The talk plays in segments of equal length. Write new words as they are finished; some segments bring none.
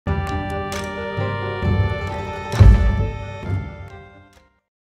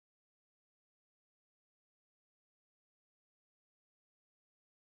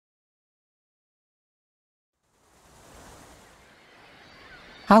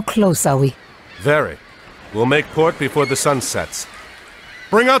How close are we? Very. We'll make port before the sun sets.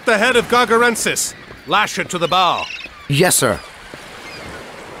 Bring out the head of Gargarensis. Lash it to the bow. Yes, sir.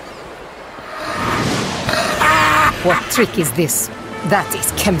 What trick is this? That is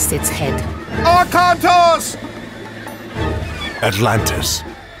Kemsit's head. Arkantos! Atlantis.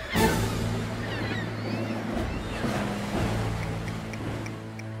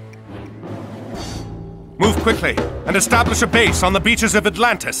 Move quickly and establish a base on the beaches of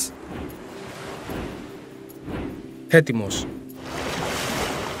Atlantis. Έτοιμος.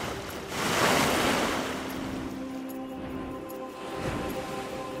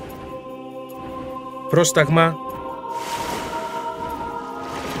 Πρόσταγμα.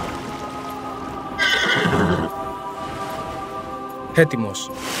 Έτοιμος.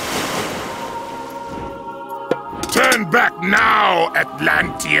 Turn back now,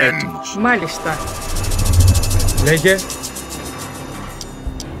 Atlantean! Έτοιμος. Μάλιστα. Λέγε.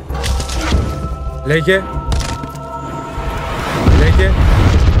 Λέγε. Λέγε.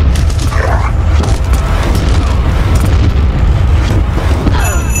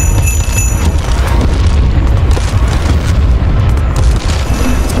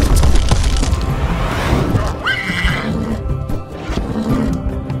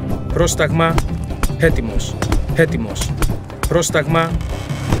 Πρόσταγμα. Έτοιμος. Έτοιμος. Πρόσταγμα.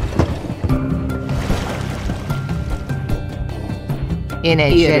 Είναι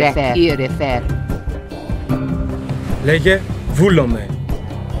ηρεφέρ. Λέγε. Βούλομαι.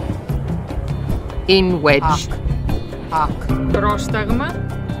 In wedge. Πρόσταγμα.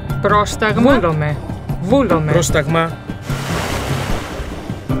 Πρόσταγμα. Βούλομαι. Πρόσταγμα.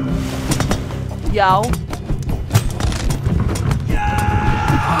 Jou.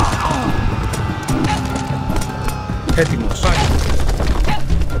 Έτοιμος.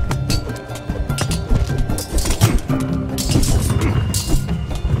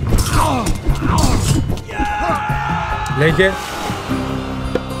 Λέγε.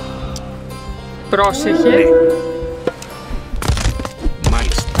 Πρόσεχε.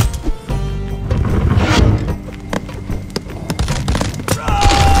 Μάλιστα.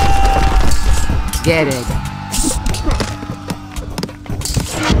 Get it.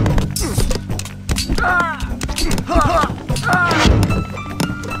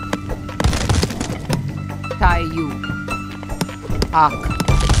 Tie you. Ak.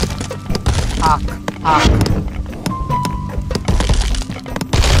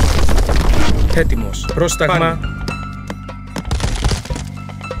 Έτοιμος. Πρόσταγμα.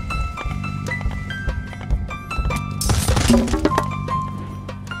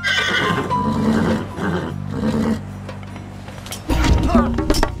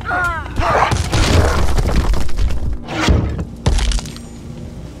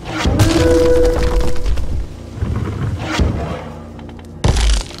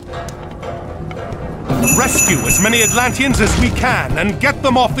 Rescue as many Atlanteans as we can and get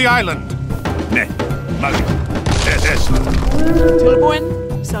them off the island. Ναι, μάλλον. Tilbúin,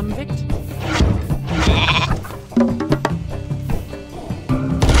 samvikt.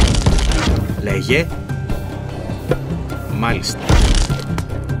 Λέγε. Μάλιστα.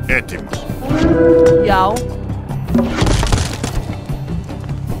 Έτοιμος. Jou.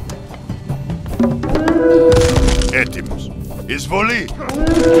 Έτοιμος. Εισβολή.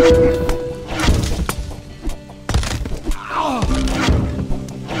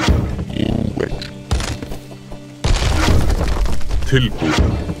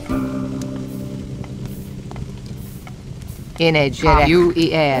 Είναι ger.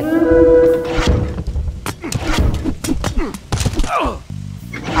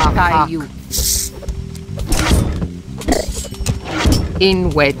 Tie you. In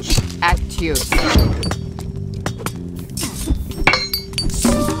wedge. Actius.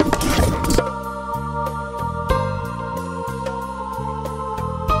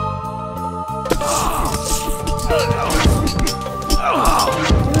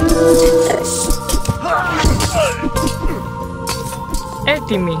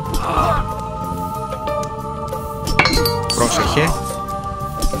 Έτοιμη. Πρόσεχε.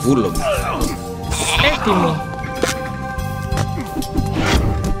 Βούλομαι. Έτοιμη.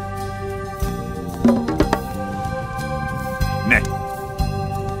 Ναι.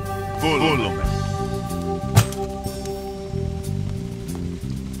 Βούλομαι.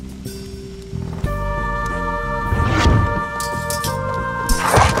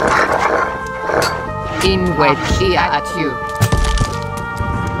 In wedge. At you.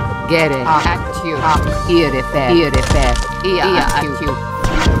 Get it. At you. Irifer. At you.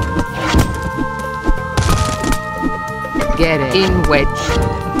 Get it. In wedge.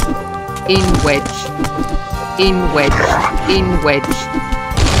 In wedge. In wedge. In wedge.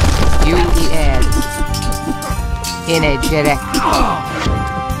 UER. Inegere.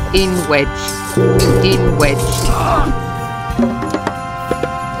 In wedge. In wedge.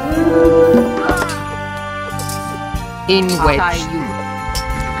 In wedge.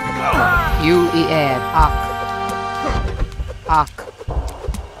 UER. Ak. Ak.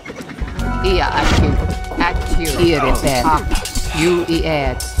 Ia acute. Acute. Irrefer. Ak.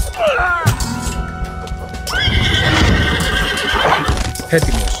 UER.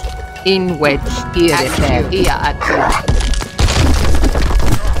 Έτοιμος. In wedge. Irrefer. Ia acute.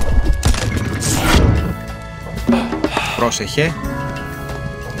 Πρόσεχε.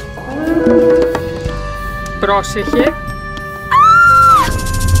 Πρόσεχε.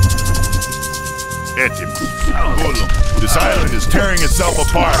 Έτοιμος. Βούλο. This island is tearing itself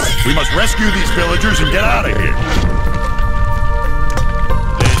apart. We must rescue these villagers and get out of here.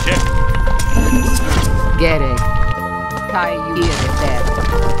 Gerek. Tayu. Irrefer.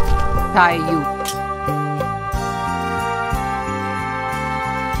 Tayu.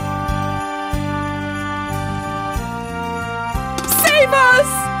 Save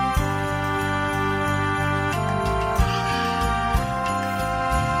us!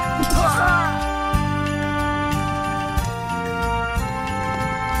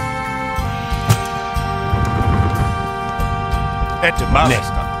 Έτοιμος.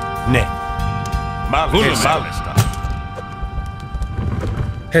 Μάλιστα. Ναι. Μάλιστα.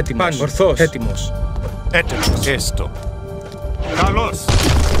 Έτοιμος. Ορθός. Έτοιμος. Έτοιμος. Έστω. Καλώς.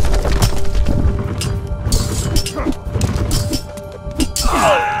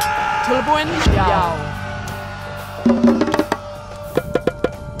 Tilbuin. Yao.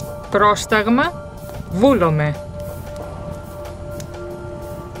 Πρόσταγμα. Βούλομαι.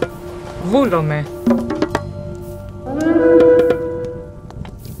 Βούλομαι.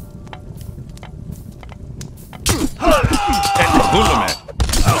 Βούλομαι.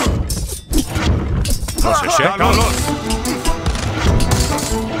 Πρόσεχε. Καλώς.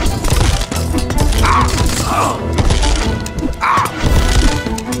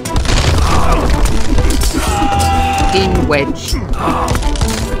 In wedge.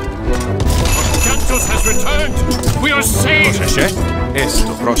 Cantus has returned. We are saved. Πρόσεχε.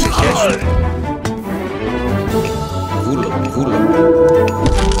 Έστω. Πρόσεχε. Βούλομαι. Βούλομαι.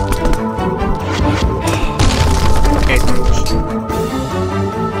 Έτοιμος.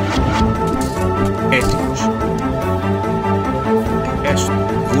 Έτοιμος. Έστω.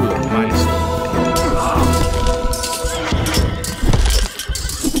 Βούλομαι. Μάλιστα.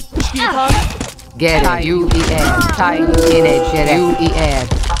 Gerek. UER. Tayu. Inegere. UER.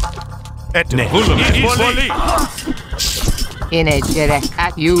 Έτοιμος. Βούλομαι. Εισβολή. Inegere.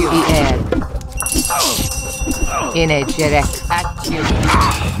 At UER. Inegere. Acute.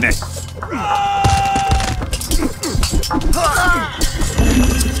 Ναι.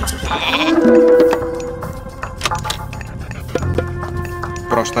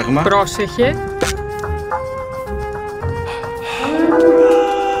 Πρόσταγμα. Πρόσεχε.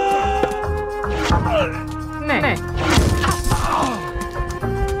 Ναι.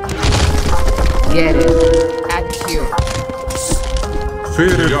 Gerek. Acute.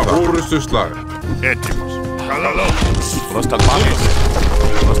 Fyrir orrustuslag. Έτοιμος. Καλώς. Πρόσταγμα.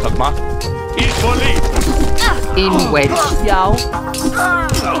 Πρόσταγμα. Εισβολή. In wedge. Yao.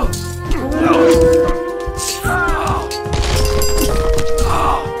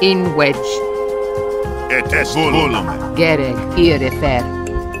 In wedge. Έτοιμος. Βούλομαι. Gerek. Irrefer.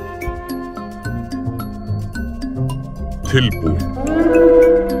 Tilbúin.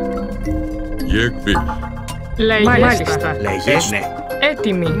 Ég vil. Μάλιστα. Λέγες. Ναι.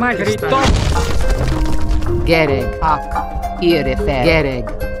 Έτοιμη. Μάλιστα. Gerek. Ak. Irrefer. Gerek.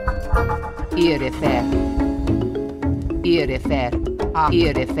 Irrefer. Irrefer. Ak.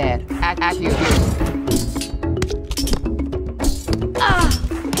 Irrefer. Acute.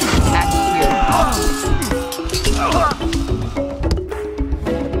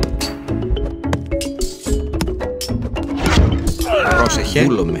 Πρόσεχε.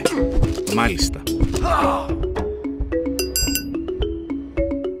 Βούλομαι. Μάλιστα.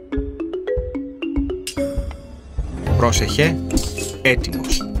 Πρόσεχε.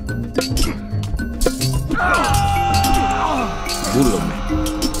 Έτοιμος. Βούλομαι.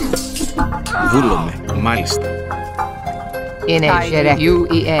 Βούλομαι. Μάλιστα. Inegere.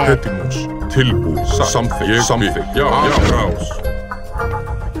 UER. Έτοιμος. Tilbúin. Samþykk. Já. Rás.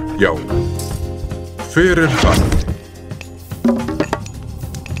 Já. Fyrir það.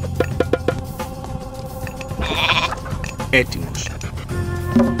 Έτοιμος.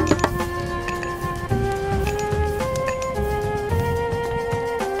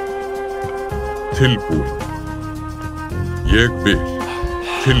 Tilbúin. Ég vil.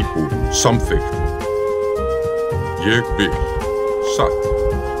 Tilbúð. Samþykkt. Ég vil. Satt.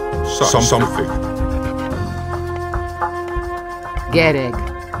 Samþykkt. Gereg.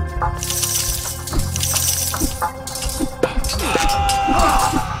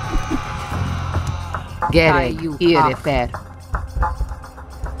 Gereg. Irifer.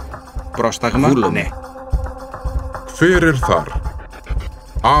 Πρόσταγμα. Ναι. Hver þar?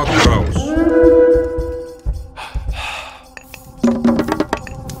 Atrás.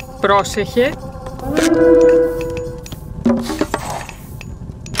 Πρόσεχε.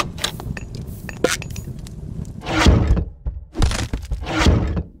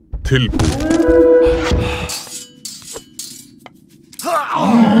 Tilbúð.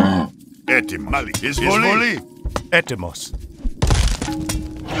 Έτοιμο. Εισβολή. Έτοιμος.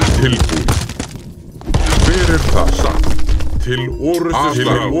 Tilbúð. Hver það? Satt. Til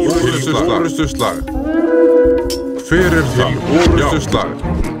orustuslag. Hver það? Til orustuslag.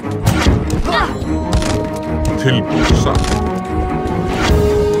 Tilbúð. Satt.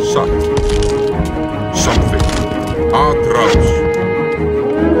 Samþykkt. Atrás.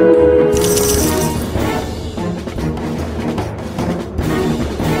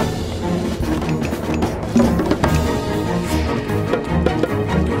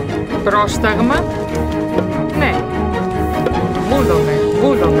 Πρόσταγμα. Ναι. Βούλομαι.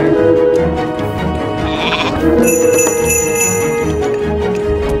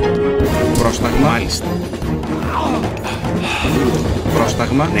 Πρόσταγμα. Μάλιστα.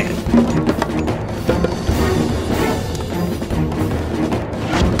 Πρόσταγμα. Ναι.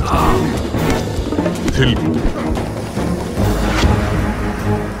 Tilbúð.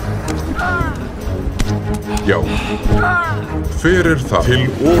 Já. Hver það? Til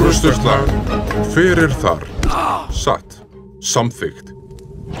orustuslag. Hver þar? Satt. Samþykkt.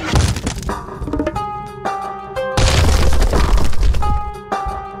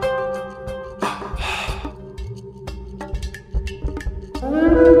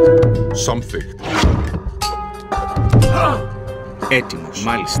 Samþykkt. Έτοιμος.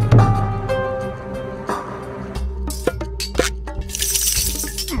 Μάλιστα.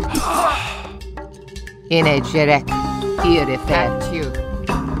 Είναι Gerek. Irifer.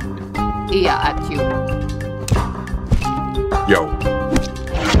 Ia atju. Já.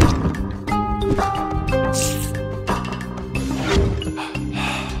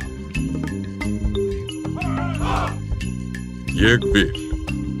 Ég vil.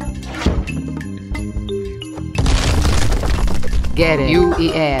 Gereg.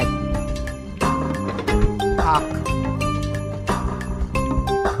 Ed. Hak.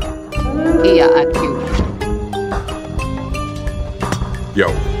 Ia atju.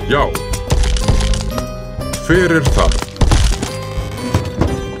 Já. Hver það?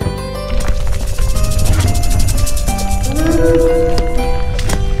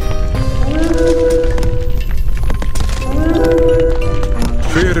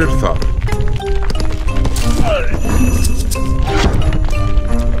 Hver þar?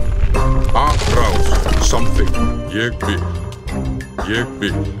 Atrás. Samþykkt. Ég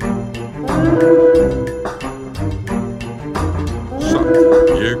vil. Satt.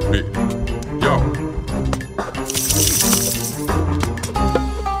 Ég vil. Já.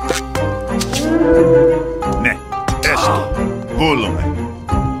 Ναι. Έστω. Βούλομαι.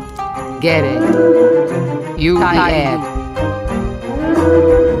 Gereg. Ed.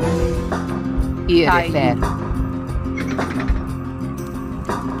 Irifer.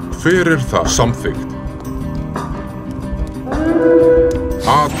 Hver það? Samþykkt.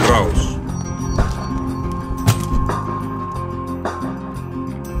 Atrás.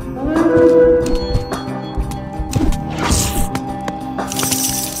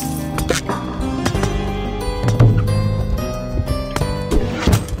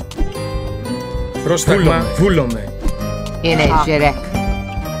 Πρόσταγμα. Βούλομαι. Είναι Gerek.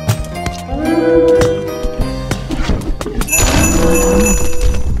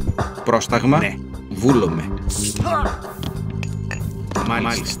 Πρόσταγμα. Ναι. Βούλομαι.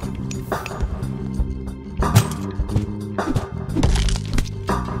 Μάλιστα.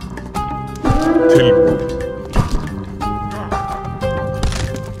 Tilbúð.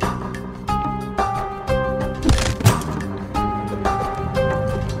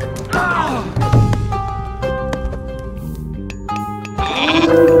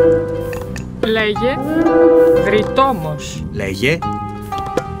 Λέγε. Βρυτόμος. Λέγε.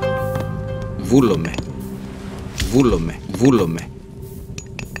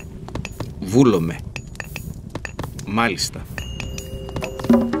 Βούλομαι. Μάλιστα.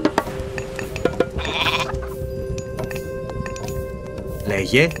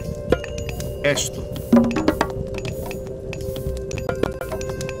 Λέγε. Έστω.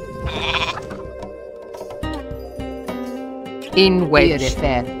 In wedge.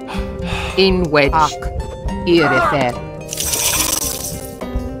 Irifer. In wedge. Ak. Irifer.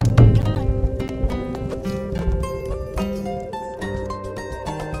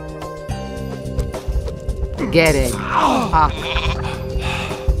 Gereg. Ak.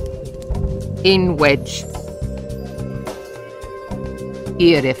 In wedge.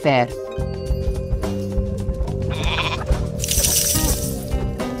 Irifer.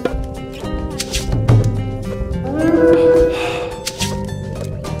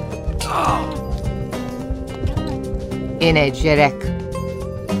 İnecek.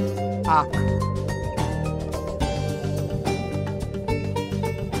 Ak.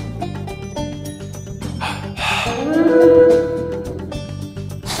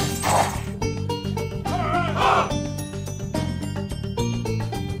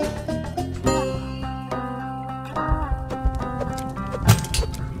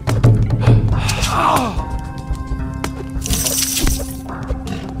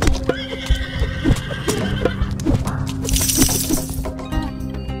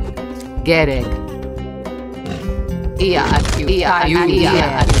 Gerek. Ia atju. Ia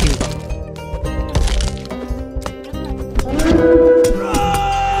atju.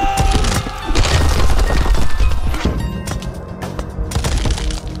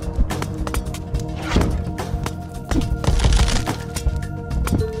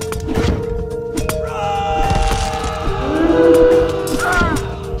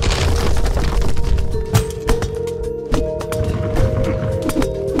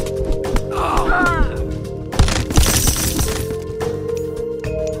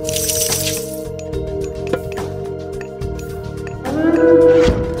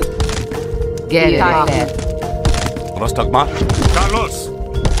 Gerek. Πρόσταγμα. Καλώς.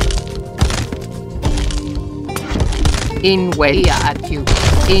 In wedge. Ia atju.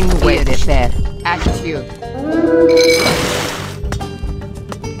 In wedge. Atju.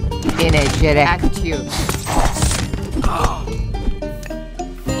 İnecek. Atju.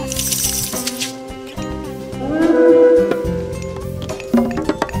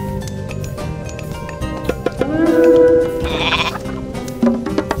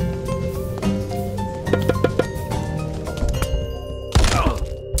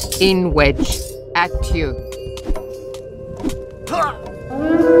 In wedge. Atju.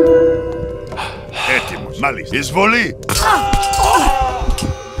 Έτοιμος. Μάλιστα. Εισβολή.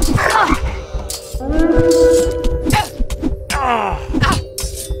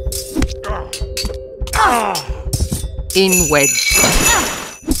 In wedge.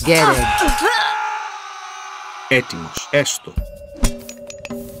 Gereg. Έτοιμος. Έστω.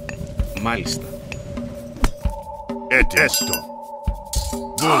 Μάλιστα. Έστω.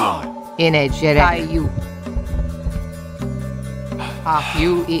 Βούλουμε. İnecek. Tayu.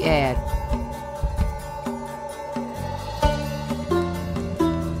 Ahyu ier.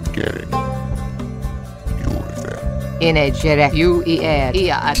 Gerek. İnecek. Yu ier.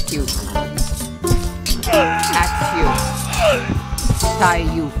 Ia atju. Atju.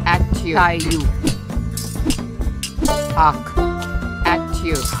 Tayu. Atju. Tayu. Ak.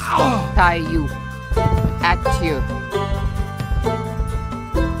 Atju. Tayu. Atju.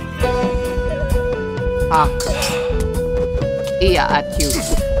 Ak. Ia atju.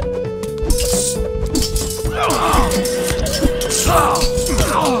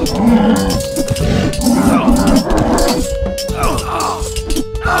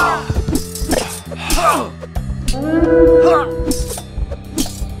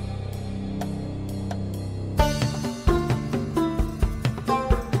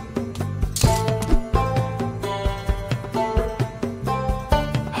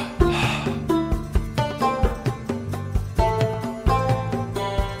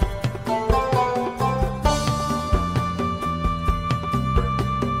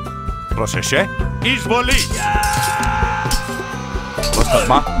 Πρόσεχε. Εισβολή.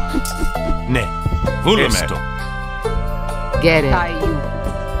 Πρόσταγμα. Ναι. Βούλουμε. Έστω. Gerek. Tayu.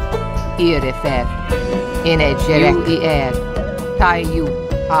 Irifer. İnecek. Ier. Tayu.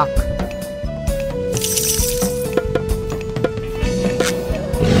 Ak.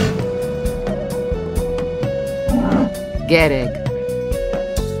 Gerek.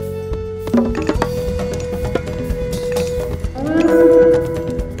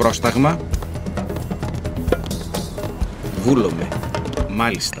 Πρόσταγμα. Βούλομαι.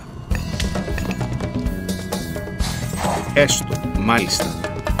 Μάλιστα. Έστω. Μάλιστα.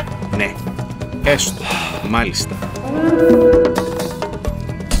 Ναι. Έστω. Μάλιστα.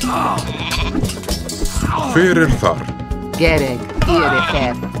 Fyrir þar. Gerek.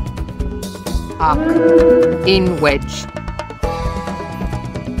 Irifer. Ak. In wedge.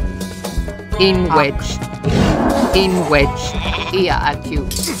 In wedge. In wedge. Ia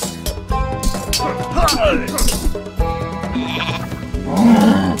acute.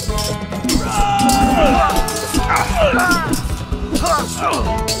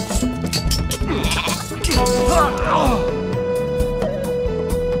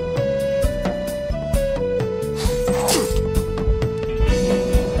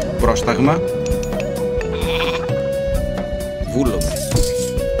 Πρόσταγμα. Βούλομαι.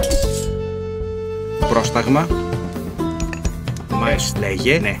 Πρόσταγμα. Μάλιστα.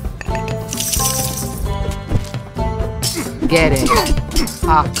 Λέγε. Ναι. Get it.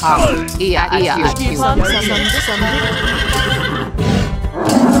 Ia acute.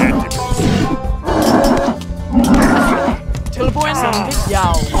 Tilbúin. Já.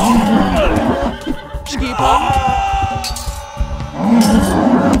 Skipan.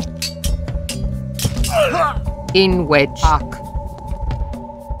 In wedge.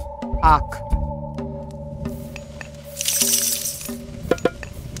 Ak.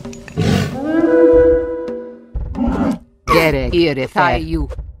 Get it. Tie you.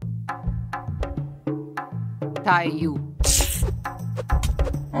 Tie you.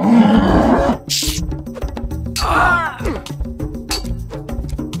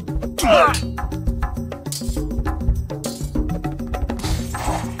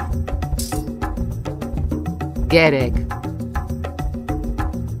 Gerek.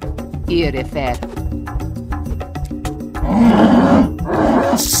 Irifer.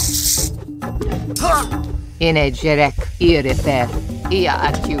 Inegerek. Irifer. Ia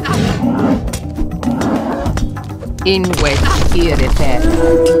acute. In wedge. Irifer.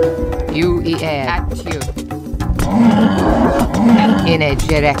 UER. Acute.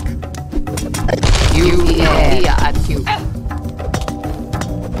 Inegerek. UER. Ia acute.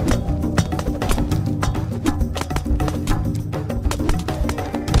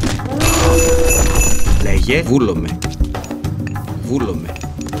 Λέγε. Βούλομαι. Βούλομαι.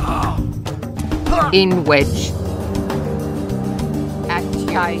 In wedge.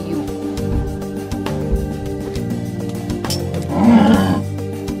 Actie you.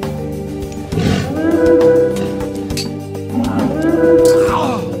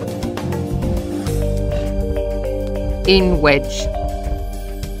 In wedge.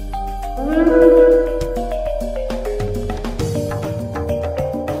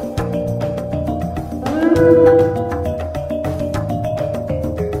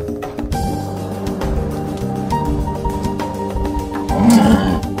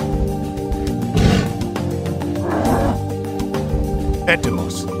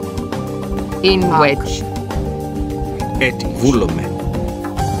 Έτοιμος. In wedge. Έτοιμο. Βούλομαι.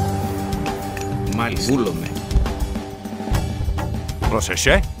 Μάλιστα. Βούλομαι.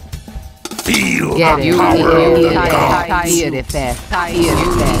 Πρόσεχε. Get it. Irifer.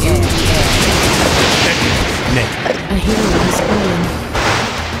 Ναι. A hero has fallen.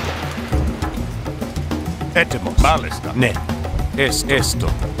 Έτοιμος. Μάλιστα. Ναι. Έστω.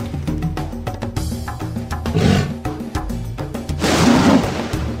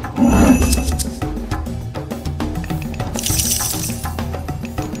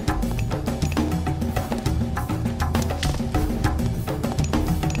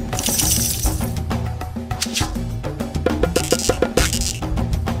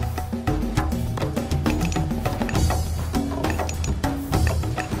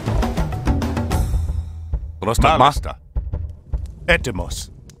 Πρόσταγμα. Έτοιμος.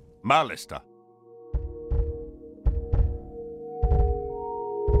 Μάλιστα.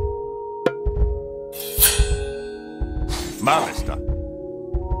 Μάλιστα.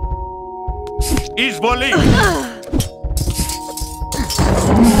 Εισβολή.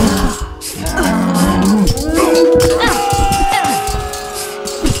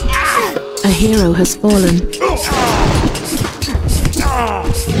 A hero has fallen.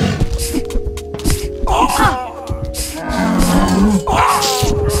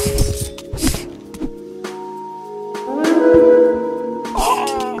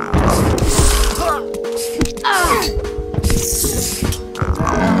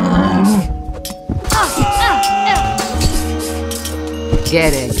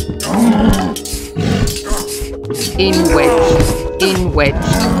 Get it. In wedge.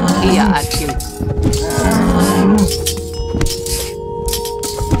 Ia acute.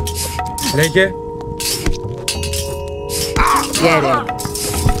 Λέγε. Get it.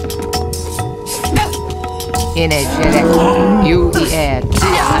 Energetic. UER.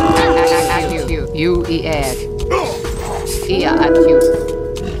 Ia acute. UER. Ia acute.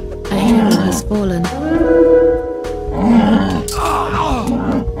 A hero has fallen.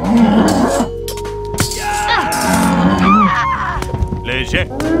 Léger.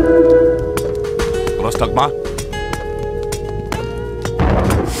 Πρόσταγμα.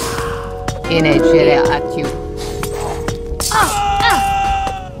 Inegere atiu.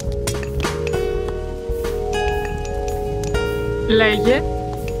 Λέγε.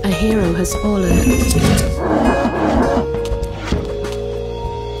 A hero has fallen.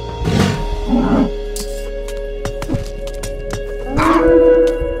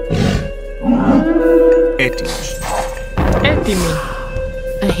 Έτοιμος. Έτοιμη.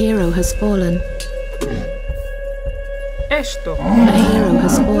 A hero has fallen. Έστω. A hero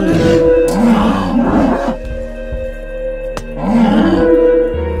has fallen.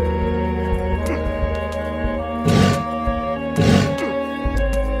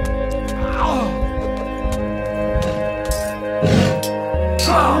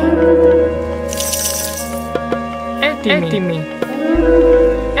 Έτοιμη. Έτοιμη.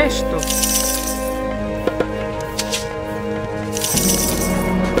 Έστω.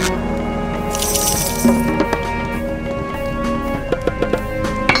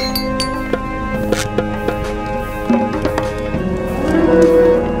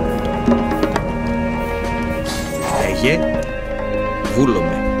 Λέγε.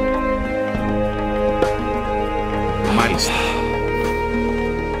 Βούλομαι. Μάλιστα.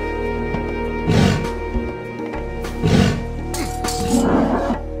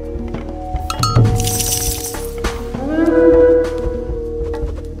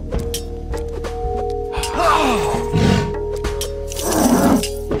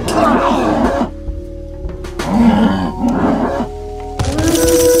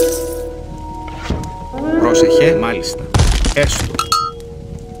 Πρόσεχε, μάλιστα. Έστω.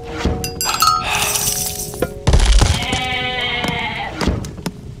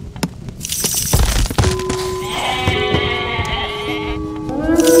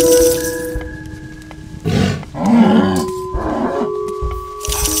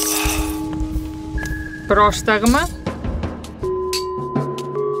 Πρόσταγμα.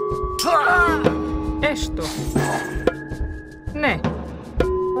 Έστω. Ναι.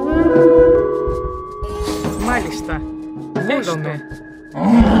 Μάλιστα. Βούλομαι.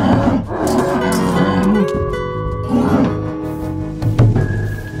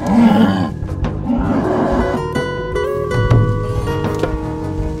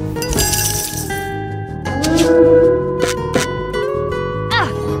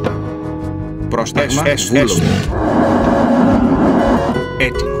 Πρόσταγμα. Βούλομαι.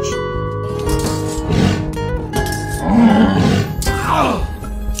 Έτοιμος.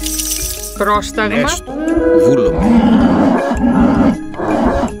 Πρόσταγμα. Έστω. Βούλομαι.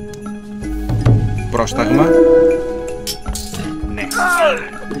 Πρόσταγμα. Ναι.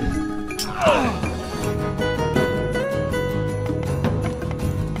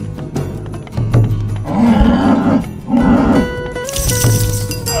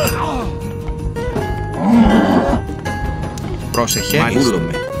 Πρόσεχε,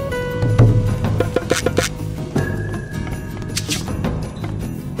 βούλομαι.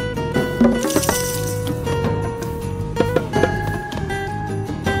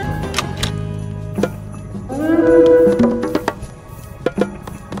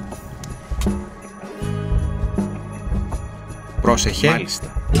 Πρόσεχε, μάλιστα.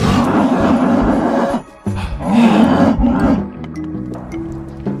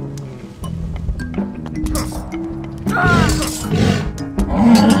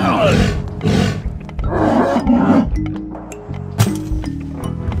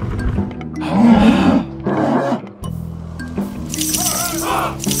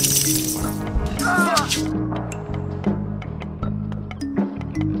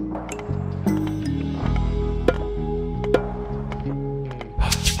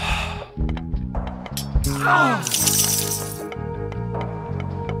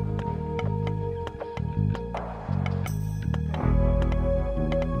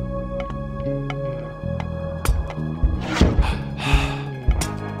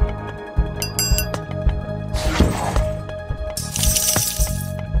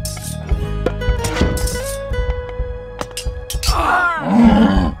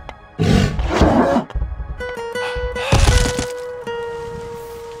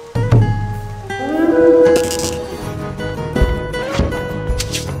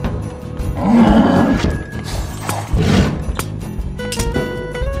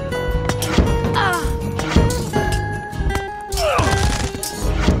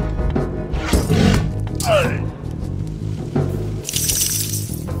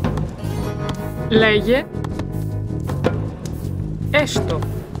 Λέγε. Έστω.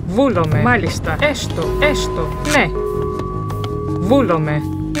 Βούλομαι. Μάλιστα. Έστω. Έστω. Ναι. Βούλομαι.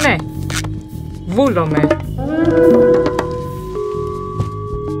 Ναι. Βούλομαι.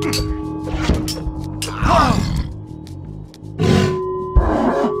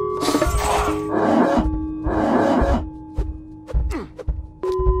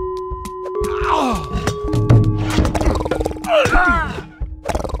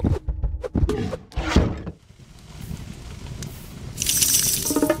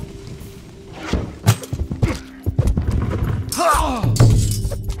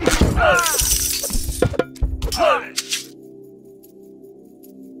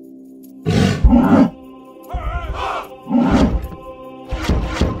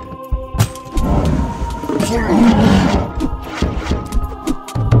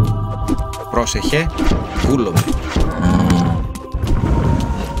 Πρόσεχε, βούλομαι.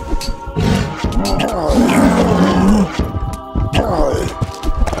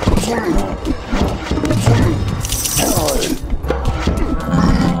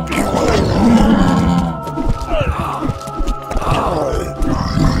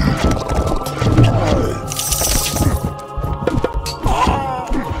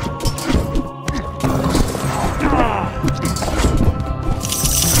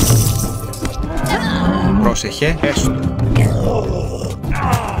 Πρόσεχε, έστω.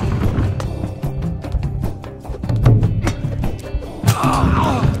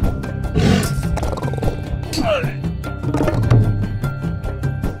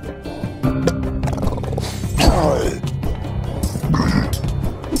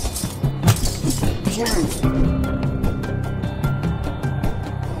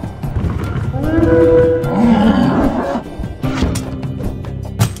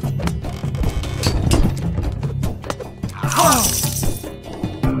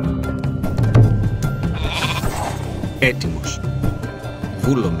 Έτοιμος.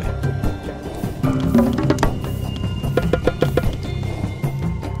 Βούλομαι.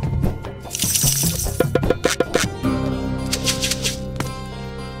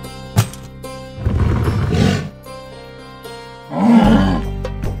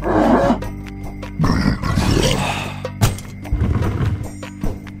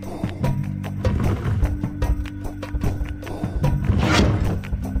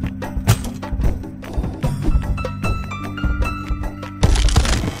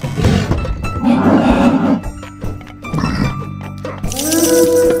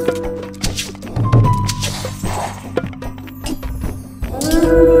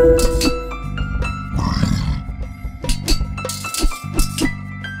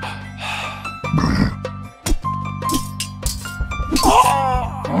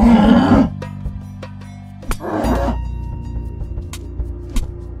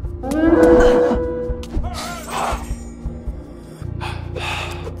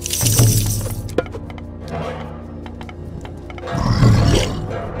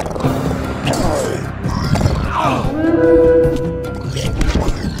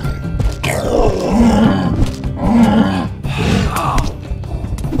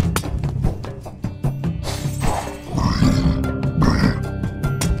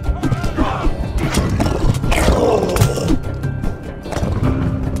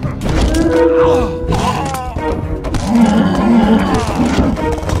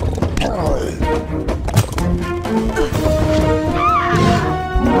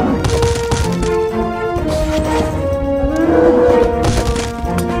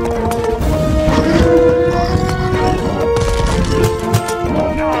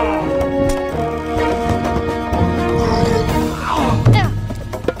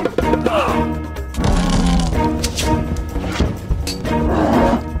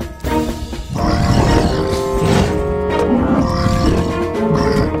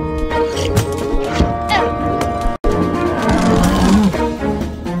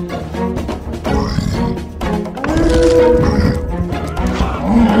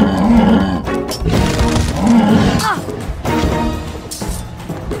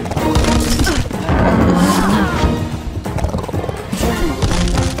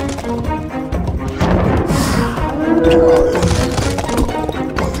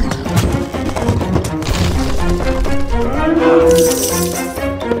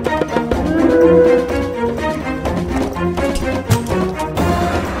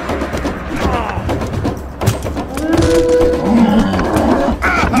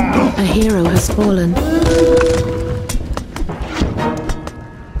 A hero has fallen.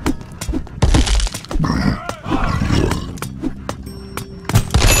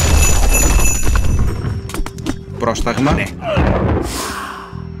 Πρόσταγμα. Ναι.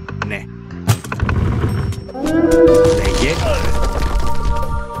 Ναι. Λέγε.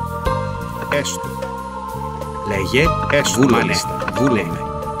 Έστω. Λέγε. Έστω. Μάλιστα. Βούλεμε.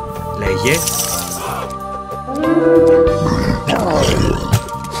 Λέγε.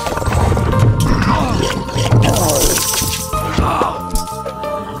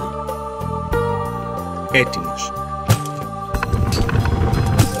 Έτοιμος.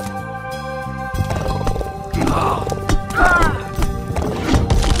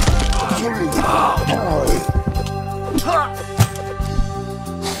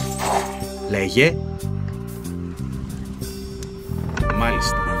 Λέγε.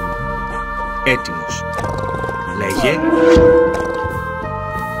 Μάλιστα. Έτοιμος. Λέγε.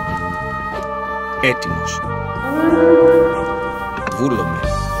 Έτοιμος. Βούλομαι.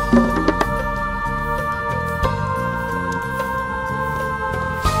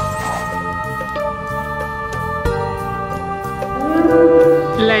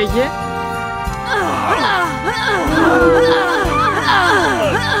 Λέγε.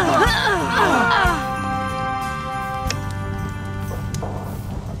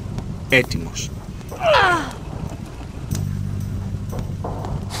 Έτοιμος.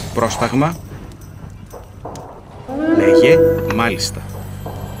 Πρόσταγμα. Λέγε. Μάλιστα.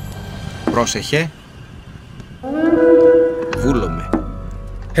 Πρόσεχε. Βούλομαι.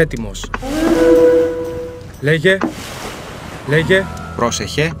 Έτοιμος. Λέγε. Λέγε.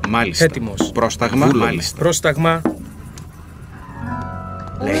 Πρόσεχε. Μάλιστα. Έτοιμος. Πρόσταγμα. Μάλιστα. Πρόσταγμα.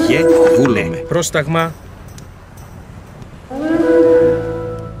 Λέγε. Βούλομαι. Πρόσταγμα.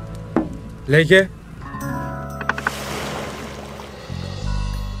 Λέγε.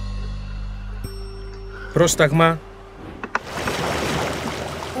 Πρόσταγμα.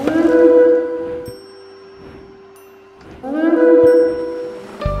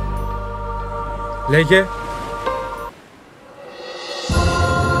 Λέγε.